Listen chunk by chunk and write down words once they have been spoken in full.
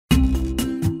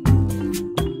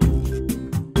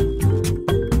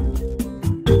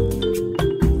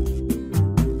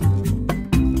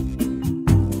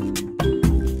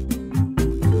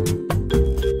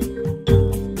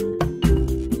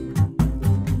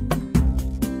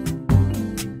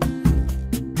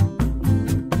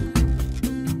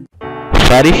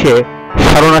প্যারিসে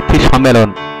শরণার্থী সম্মেলন।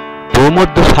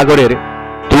 ভূমধ্যসাগরের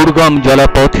দুর্গম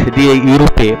জলপথ দিয়ে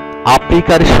ইউরোপে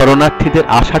আফ্রিকার শরণার্থীদের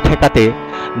আশা ঠেকাতে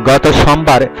গত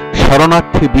সোমবার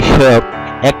শরণার্থী বিষয়ক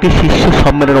একটি শীর্ষ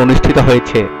সম্মেলন অনুষ্ঠিত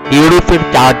হয়েছে। ইউরোপের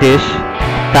 4 দেশ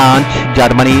ফ্রান্স,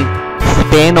 জার্মানি,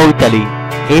 স্পেন ও ইতালি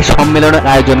এই সম্মেলনের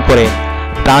আয়োজন করে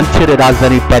ফ্রান্সের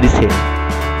রাজধানী প্যারিসে।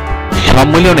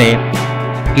 সম্মেলনে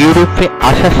ইউরোপে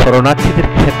আসা শরণার্থীদের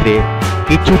ক্ষেত্রে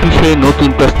কিছু বিষয়ে নতুন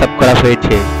প্রস্তাব করা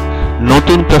হয়েছে।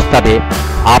 নতুন প্রস্তাবে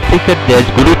আফ্রিকার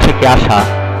দেশগুলো থেকে আসা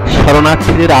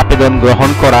শরণার্থীদের আবেদন গ্রহণ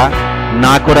করা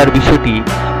না করার বিষয়টি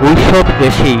ওইসব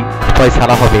দেশেই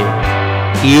ফয়সালা হবে।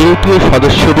 ইউরোপীয়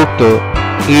সদস্যভুক্ত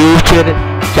ইউরোপের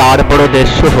 4 বড়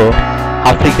দেশসহ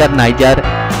আফ্রিকার নাইজার,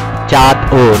 চাদ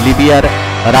ও লিবিয়ার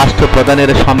রাষ্ট্রপ্রধানের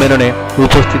সম্মেলনে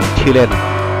উপস্থিত ছিলেন।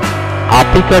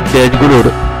 আফ্রিকার দেশগুলোর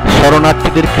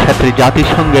শরণার্থীদের ক্ষেত্রে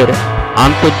জাতিসংঘের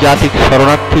আন্তর্জাতিক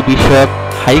শরণার্থী বিষয়ক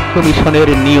হাইকমিশনের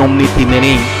নিয়ম নীতি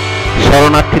মেনেই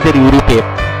শরণার্থীদের ইউরোপে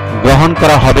গ্রহণ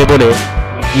করা হবে বলে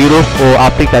ইউরোপ ও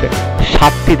আফ্রিকার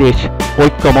 7টি দেশ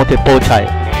ঐকমতে পৌঁছায়।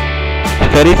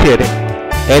 প্যারিসের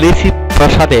এলিসি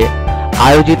প্রাসাদে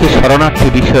আয়োজিত শরণার্থী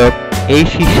বিষয়ক এই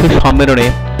শীর্ষ সম্মেলনে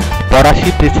ফরাসি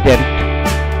প্রেসিডেন্ট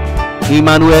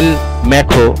ইমানুয়েল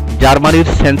ম্যাক্রো, জার্মানির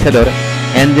চ্যান্সেলর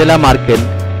অ্যাঞ্জেলা মার্কেল,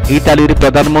 ইতালির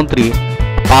প্রধানমন্ত্রী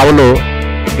পাওলো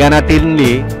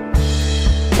গ্যানাটিনি,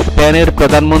 স্পেনের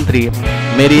প্রধানমন্ত্রী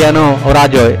মেরিয়ানো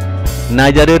রাজয়,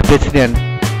 নাইজারের প্রেসিডেন্ট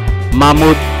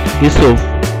মাহমুদ ইউসুফ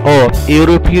ও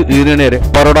ইউরোপীয় ইউনিয়নের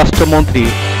পররাষ্ট্রমন্ত্রী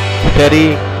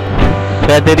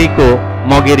ফেদেরিকো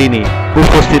মগেরিনি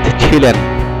উপস্থিত ছিলেন।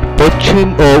 পশ্চিম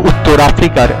ও উত্তর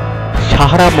আফ্রিকার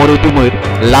সাহারা মরুভূমির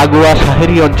লাগোয়া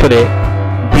সাহেরি অঞ্চলে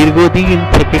দীর্ঘদিন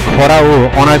থেকে খরা ও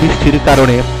অনাবৃষ্টির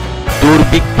কারণে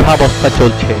দুর্ভিক্ষাবস্থা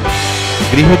চলছে।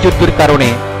 গৃহযুদ্ধের কারণে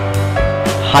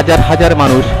হাজার হাজার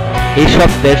মানুষ এইসব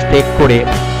দেশ ত্যাগ করে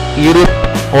ইউরোপ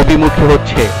অভিমুখী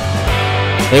হচ্ছে।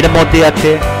 এর মধ্যে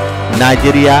আছে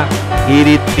নাইজেরিয়া,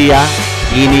 ইরিত্রিয়া,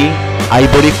 গিনি,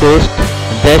 আইভরি কোস্ট।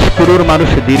 দেশগুলোর মানুষ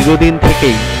দীর্ঘদিন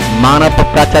থেকেই মানব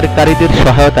পাচারকারীদের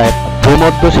সহায়তায়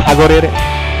ভূমধ্যসাগরের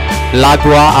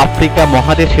লাগোয়া আফ্রিকা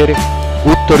মহাদেশের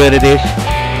উত্তরের দেশ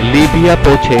লিবিয়া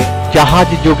পৌঁছে জাহাজ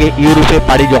যোগে ইউরোপে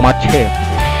পাড়ি জমাচ্ছে।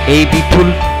 এই বিপুল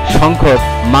সংখ্যক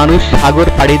মানুষ সাগর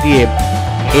পাড়ি দিয়ে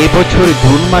এবছর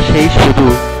জুন মাসেই শুধু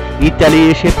ইতালি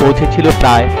এসে পৌঁছেছিল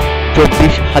প্রায়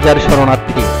 24,000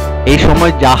 শরণার্থী। এই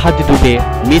সময় জাহাজ ডুবে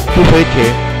মৃত্যু হয়েছে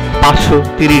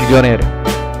 530 জনের।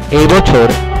 এই বছর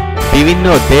বিভিন্ন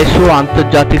দেশ ও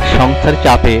আন্তর্জাতিক সংস্থার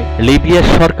চাপে লিবিয়ার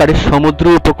সরকারের সমুদ্র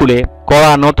উপকূলে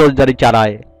কড়া নজরদারি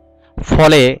চালায়।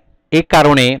 ফলে এ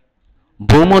কারণে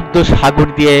ভূমধ্যসাগর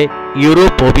দিয়ে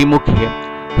ইউরোপ অভিমুখে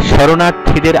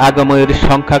শরণার্থীদের আগমনের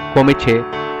সংখ্যা কমেছে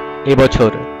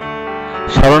এবছর।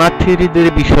 শরণার্থীদের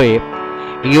বিষয়ে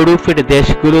ইউরোপের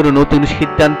দেশগুলোর নতুন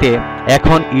সিদ্ধান্তে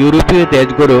এখন ইউরোপীয়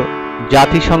দেশগুলো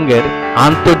জাতিসংঘের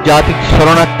আন্তর্জাতিক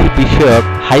শরণার্থী বিষয়ক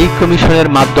হাই কমিশনের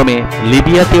মাধ্যমে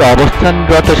লিবিয়াতে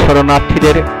অবস্থানরত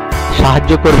শরণার্থীদের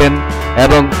সাহায্য করবেন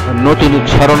এবং নতুন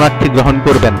শরণার্থী গ্রহণ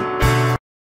করবেন।